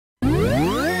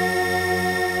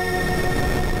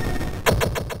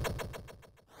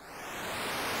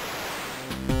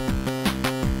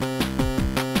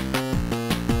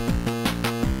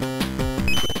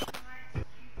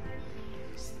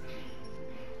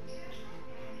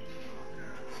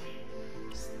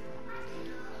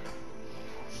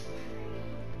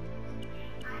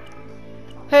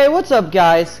Hey, what's up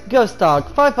guys?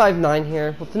 GhostDog559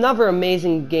 here with another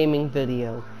amazing gaming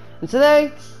video. And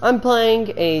today, I'm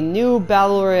playing a new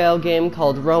Battle Royale game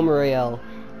called Rome Royale.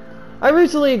 I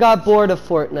recently got bored of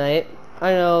Fortnite.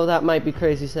 I know that might be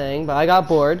crazy saying, but I got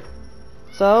bored.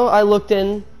 So I looked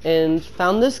in and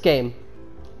found this game.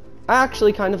 I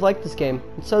actually kind of like this game,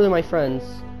 and so do my friends.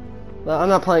 But I'm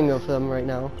not playing with them right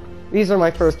now. These are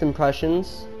my first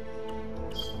impressions.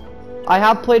 I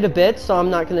have played a bit, so I'm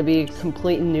not going to be a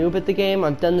complete noob at the game.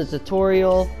 I've done the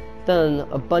tutorial, done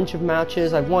a bunch of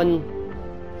matches. I've won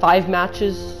 5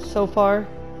 matches so far.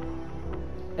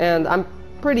 And I'm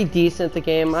pretty decent at the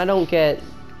game. I don't get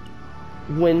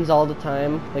wins all the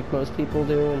time, like most people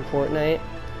do in Fortnite.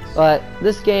 But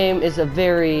this game is a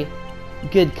very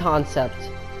good concept.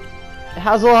 It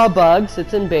has a lot of bugs,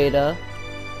 it's in beta.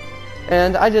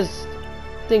 And I just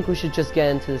think we should just get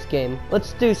into this game.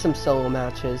 Let's do some solo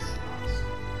matches.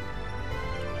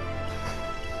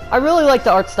 I really like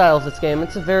the art style of this game.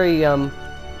 It's a very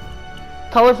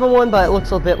colorful one, but it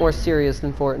looks a bit more serious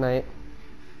than Fortnite.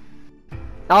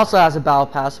 It also has a battle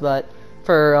pass, but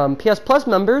for PS Plus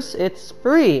members, it's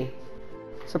free,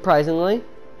 surprisingly,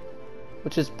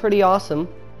 which is pretty awesome.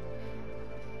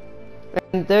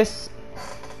 And this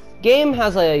game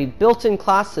has a built-in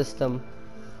class system.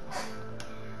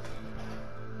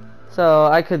 So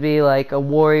I could be like a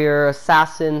warrior,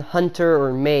 assassin, hunter,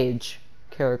 or mage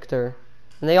character.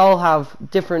 And they all have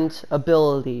different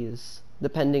abilities,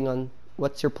 depending on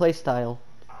what's your playstyle.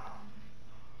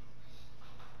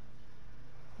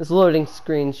 This loading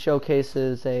screen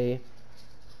showcases a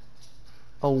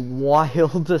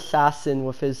wild assassin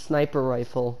with his sniper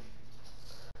rifle.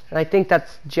 And I think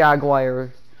that's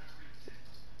Jaguar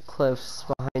Cliffs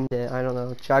behind it. I don't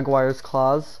know. Jaguar's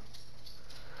claws?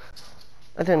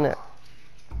 I don't know.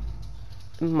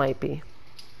 It might be.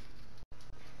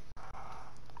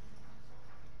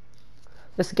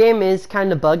 This game is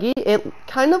kind of buggy. It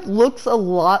kind of looks a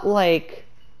lot like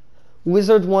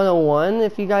Wizard 101,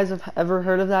 if you guys have ever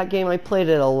heard of that game. I played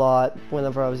it a lot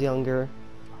whenever I was younger.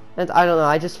 And I don't know,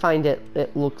 I just find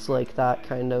it looks like that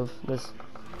kind of, this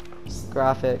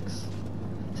graphics.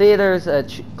 See, there's a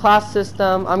class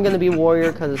system. I'm gonna be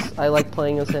warrior because I like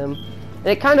playing as him. And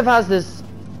it kind of has this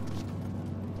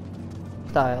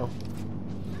style.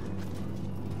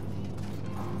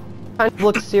 Kind of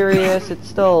looks serious. It's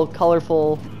still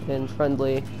colorful and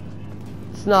friendly.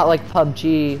 It's not like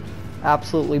PUBG,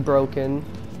 absolutely broken.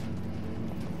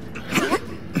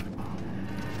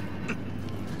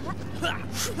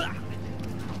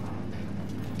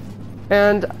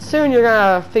 And soon you're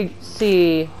gonna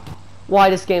see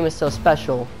why this game is so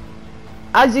special.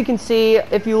 As you can see,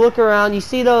 if you look around, you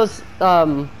see those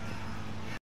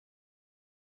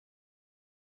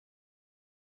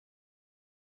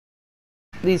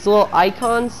these little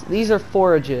icons. These are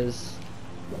forages,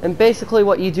 and basically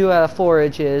what you do at a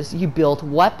forage is you build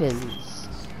weapons.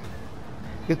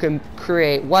 You can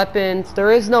create weapons.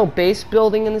 There is no base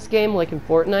building in this game like in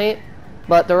Fortnite,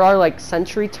 but there are like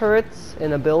sentry turrets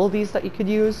and abilities that you could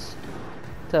use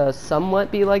to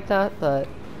somewhat be like that, but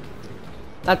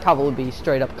that'd probably be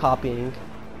straight up copying.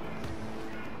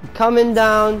 Coming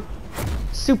down,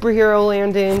 superhero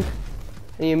landing,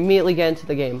 and you immediately get into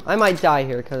the game. I might die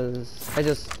here because I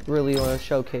just really want to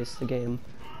showcase the game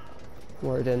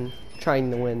more than trying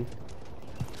to win.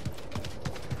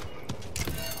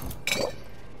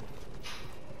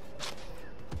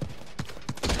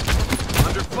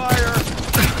 Under fire!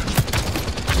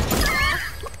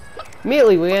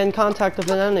 Immediately we get in contact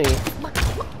with an enemy.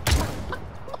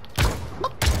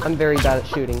 I'm very bad at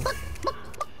shooting.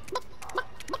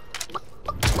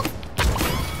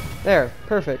 There,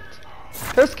 perfect.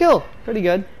 First kill, pretty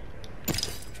good.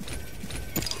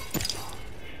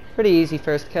 Pretty easy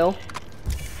first kill.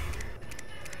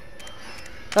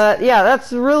 Yeah,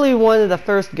 that's really one of the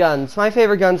first guns. My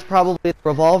favorite gun's probably the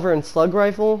revolver and slug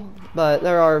rifle, but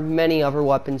there are many other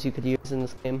weapons you could use in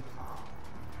this game.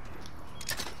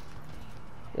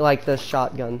 Like the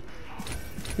shotgun.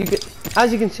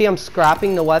 As you can see, I'm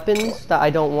scrapping the weapons that I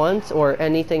don't want, or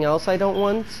anything else I don't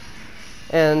want.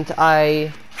 And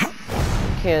I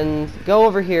can go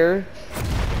over here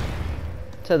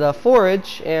to the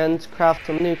forage and craft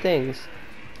some new things.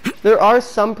 There are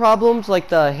some problems, like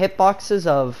the hitboxes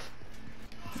of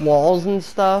walls and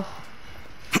stuff.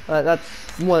 That's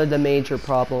one of the major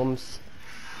problems.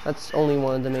 That's only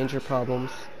one of the major problems.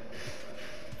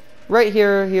 Right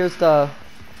here, here's the...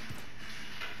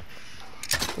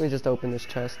 Let me just open this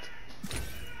chest.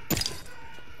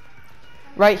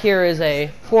 Right here is a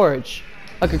forage.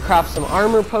 I could craft some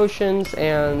armor potions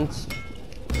and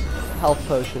health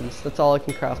potions. That's all I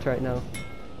can craft right now.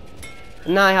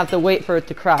 And now I have to wait for it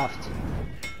to craft.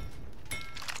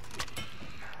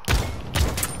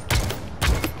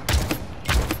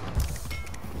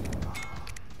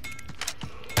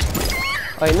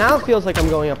 Alright, now it feels like I'm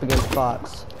going up against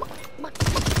bots.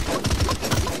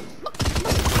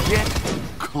 Get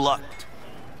clucked.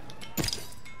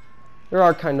 There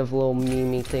are kind of little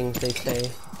meme-y things they say,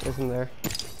 isn't there?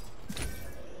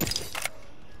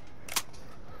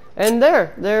 And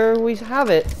there we have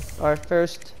it. Our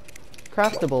first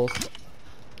craftables.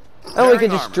 And we can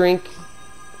just drink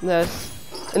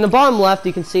this. In the bottom left,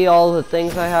 you can see all the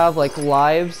things I have, like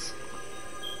lives.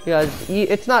 Because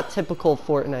it's not typical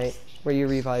Fortnite, where you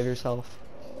revive yourself.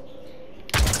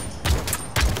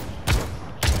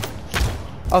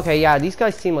 Okay, yeah, these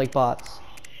guys seem like bots.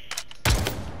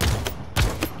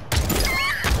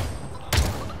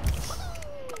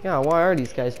 Yeah, why are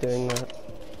these guys doing that?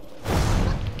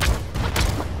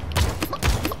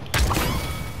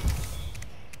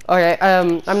 Okay,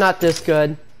 I'm not this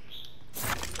good.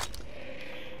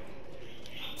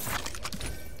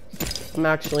 I'm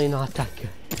actually not that good.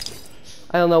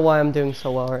 I don't know why I'm doing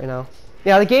so well right now.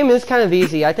 Yeah, the game is kind of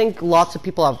easy. I think lots of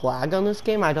people have lag on this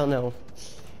game. I don't know.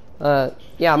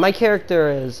 Yeah, my character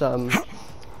is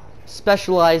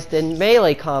specialized in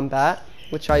melee combat,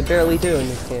 which I barely do in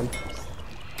this game.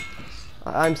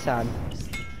 I'm sad.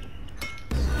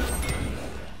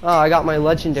 Oh, I got my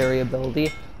legendary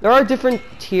ability. There are different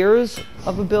tiers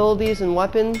of abilities and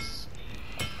weapons,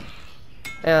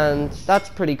 and that's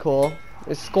pretty cool.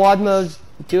 There's squad modes,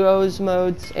 duos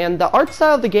modes, and the art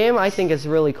style of the game I think is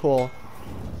really cool.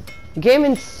 The game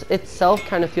itself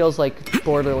kind of feels like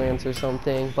Borderlands or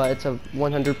something, but it's a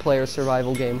 100-player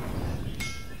survival game.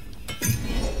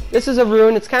 This is a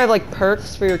rune. It's kind of like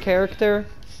perks for your character.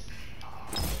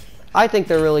 I think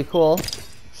they're really cool.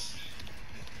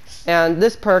 And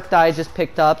this perk that I just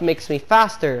picked up makes me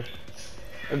faster.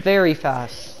 Very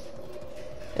fast.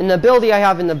 And the ability I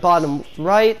have in the bottom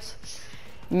right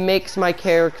makes my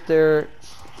character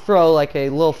throw like a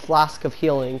little flask of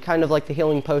healing, kind of like the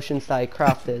healing potions that I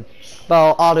crafted. But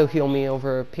I'll auto-heal me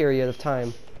over a period of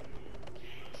time.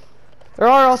 There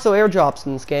are also airdrops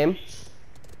in this game,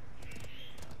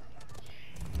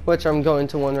 which I'm going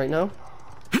to one right now.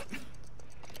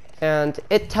 And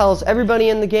it tells everybody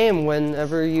in the game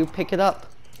whenever you pick it up.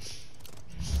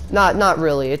 Not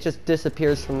really, it just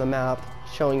disappears from the map,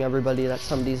 showing everybody that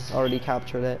somebody's already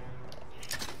captured it.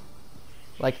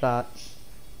 Like that.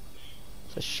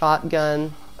 It's a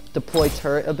shotgun, deploy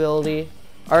turret ability.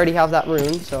 I already have that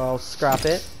rune, so I'll scrap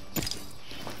it.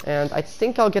 And I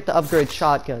think I'll get the upgrade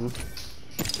shotgun,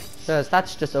 because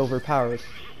that's just overpowered.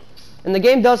 And the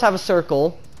game does have a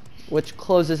circle, which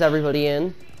closes everybody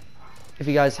in. If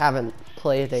you guys haven't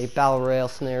played a battle royale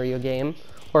scenario game,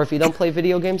 or if you don't play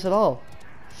video games at all.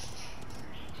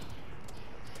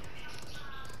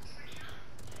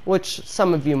 Which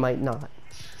some of you might not,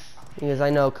 because I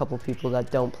know a couple people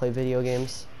that don't play video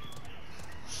games.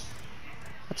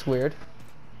 That's weird.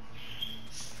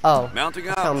 Oh, Mounting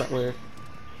I up. found that weird.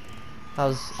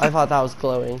 I thought that was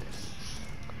glowing.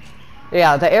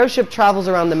 Yeah, the airship travels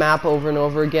around the map over and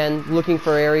over again, looking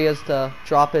for areas to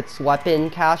drop its weapon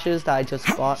caches that I just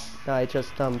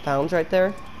found right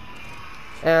there.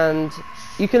 And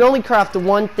you can only craft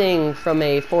one thing from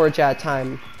a forge at a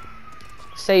time.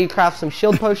 Say you craft some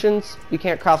shield potions, you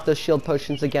can't craft those shield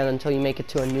potions again until you make it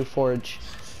to a new forge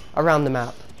around the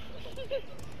map.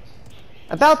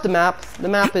 About the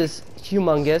map is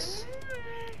humongous.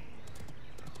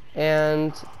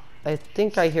 And I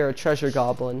think I hear a treasure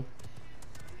goblin,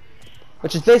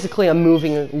 which is basically a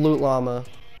moving loot llama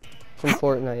from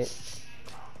Fortnite.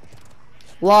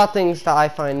 A lot of things that I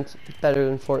find better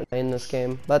than Fortnite in this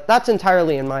game, but that's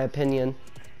entirely in my opinion.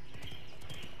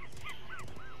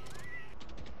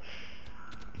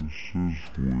 This is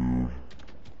weird.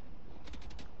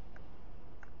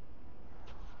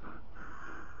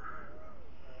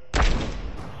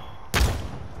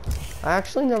 I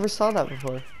actually never saw that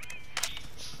before.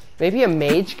 Maybe a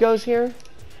mage goes here?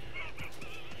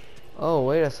 Oh,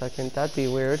 wait a second, that'd be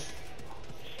weird.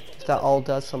 If that all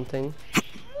does something.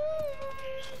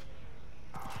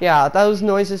 Yeah, those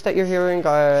noises that you're hearing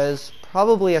is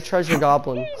probably a treasure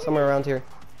goblin somewhere around here.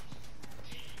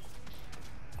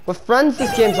 With friends,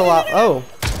 this game's a lot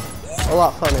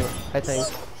funner, I think.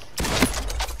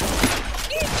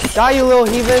 Die, you little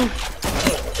heathen!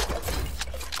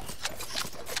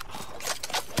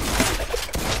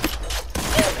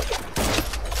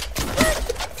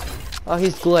 Oh,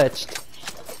 he's glitched.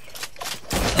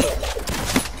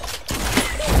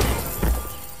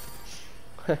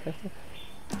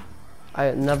 I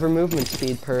had never movement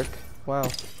speed perk. Wow.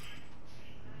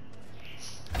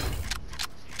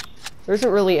 There isn't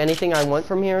really anything I want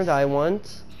from here that I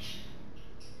want.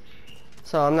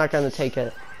 So I'm not gonna take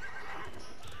it.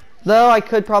 Though I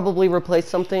could probably replace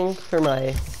something for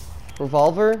my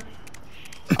revolver.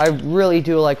 I really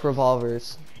do like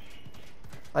revolvers.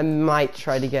 I might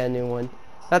try to get a new one.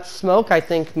 That smoke, I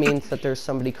think, means that there's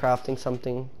somebody crafting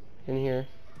something in here.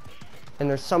 And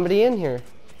there's somebody in here.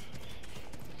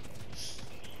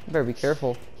 You better be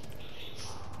careful.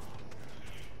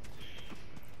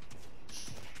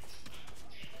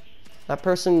 That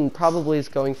person probably is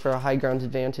going for a high ground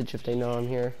advantage if they know I'm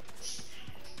here.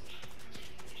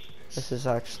 This is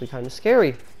actually kind of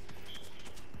scary.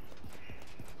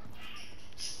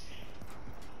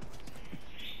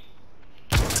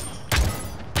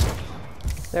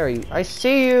 There you, I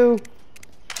see you.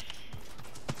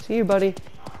 See you, buddy.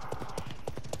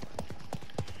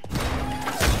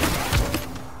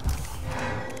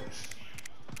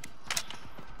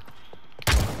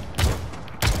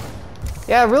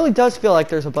 Yeah, it really does feel like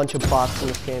there's a bunch of bots in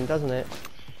this game, doesn't it?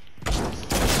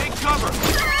 Take cover.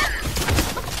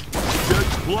 Good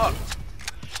plucked.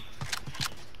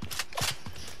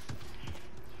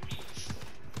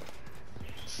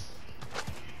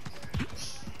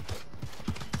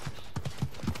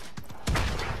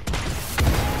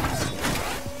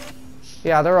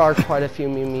 Yeah, there are quite a few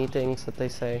meme things that they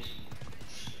say.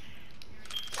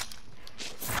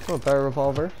 Oh, a better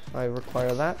revolver. I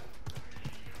require that.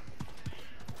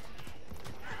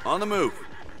 On the move.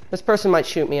 This person might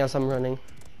shoot me as I'm running.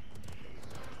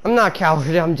 I'm not a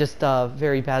coward, I'm just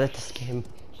very bad at this game.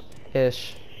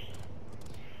 Ish.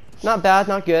 Not bad,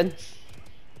 not good.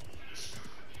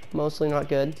 Mostly not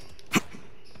good.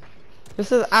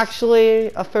 This is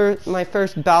actually my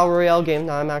first Battle Royale game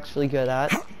that I'm actually good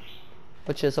at.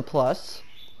 Which is a plus.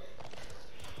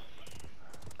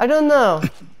 I don't know.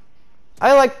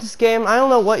 I like this game. I don't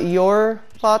know what your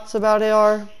thoughts about it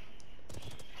are.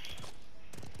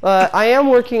 But I am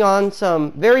working on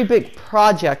some very big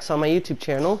projects on my YouTube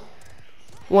channel.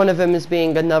 One of them is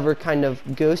being another kind of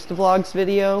ghost vlogs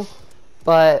video.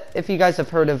 But if you guys have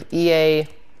heard of EA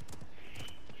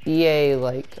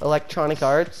like Electronic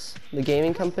Arts, the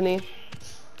gaming company.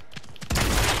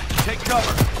 Take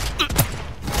cover.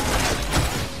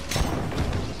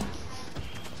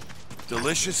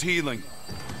 Delicious healing.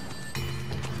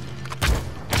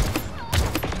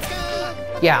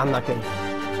 Yeah, I'm not good.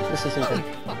 This isn't good.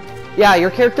 Yeah, your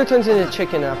character turns into a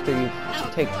chicken after you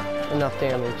take enough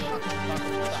damage.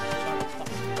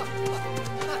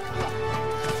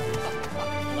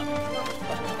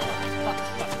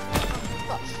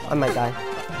 I might die.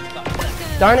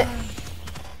 Darn it!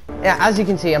 Yeah, as you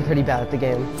can see, I'm pretty bad at the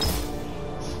game.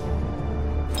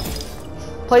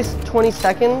 Place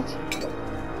 22nd.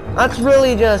 That's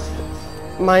really just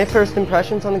my first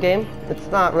impressions on the game. It's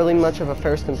not really much of a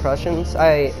first impressions.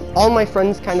 All my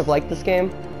friends kind of like this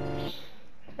game,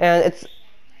 and it's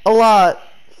a lot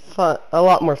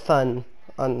more fun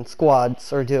on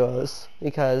squads or duos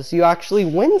because you actually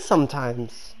win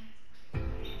sometimes.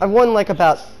 I've won like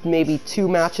about maybe 2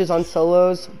 matches on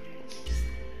solos,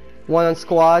 1 on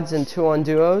squads and 2 on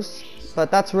duos,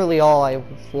 but that's really all I've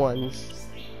won.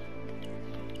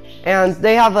 And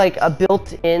they have like a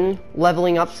built-in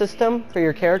leveling up system for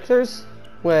your characters,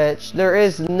 which there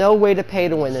is no way to pay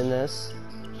to win in this.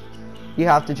 You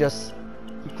have to just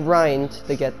grind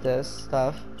to get this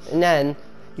stuff. And then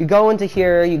you go into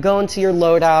here, you go into your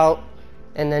loadout,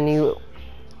 and then you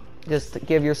just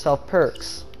give yourself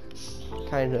perks,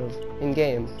 kind of,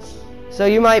 in-game. So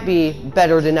you might be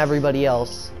better than everybody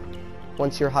else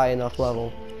once you're high enough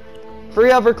level. 3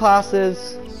 other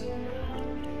classes.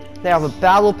 They have a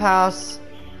battle pass,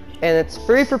 and it's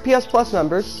free for PS Plus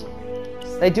members.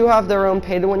 They do have their own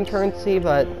pay-to-win currency,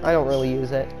 but I don't really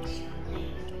use it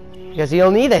because you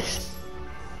don't need it.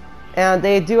 And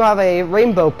they do have a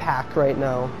rainbow pack right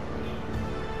now,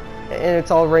 and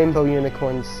it's all rainbow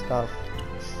unicorn stuff,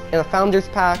 and a founders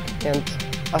pack and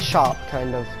a shop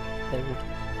kind of thing.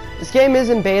 This game is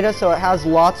in beta, so it has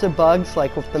lots of bugs,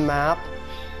 like with the map,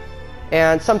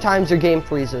 and sometimes your game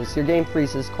freezes. Your game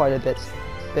freezes quite a bit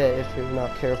if you're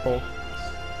not careful.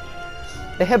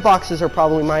 The hitboxes are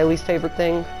probably my least favorite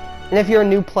thing, and if you're a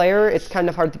new player, it's kind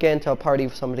of hard to get into a party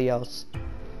with somebody else.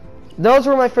 Those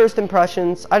were my first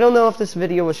impressions. I don't know if this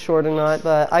video was short or not,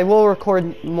 but I will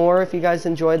record more if you guys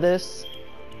enjoyed this.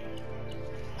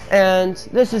 And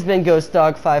this has been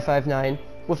GhostDog559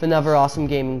 with another awesome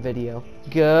gaming video.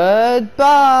 Goodbye!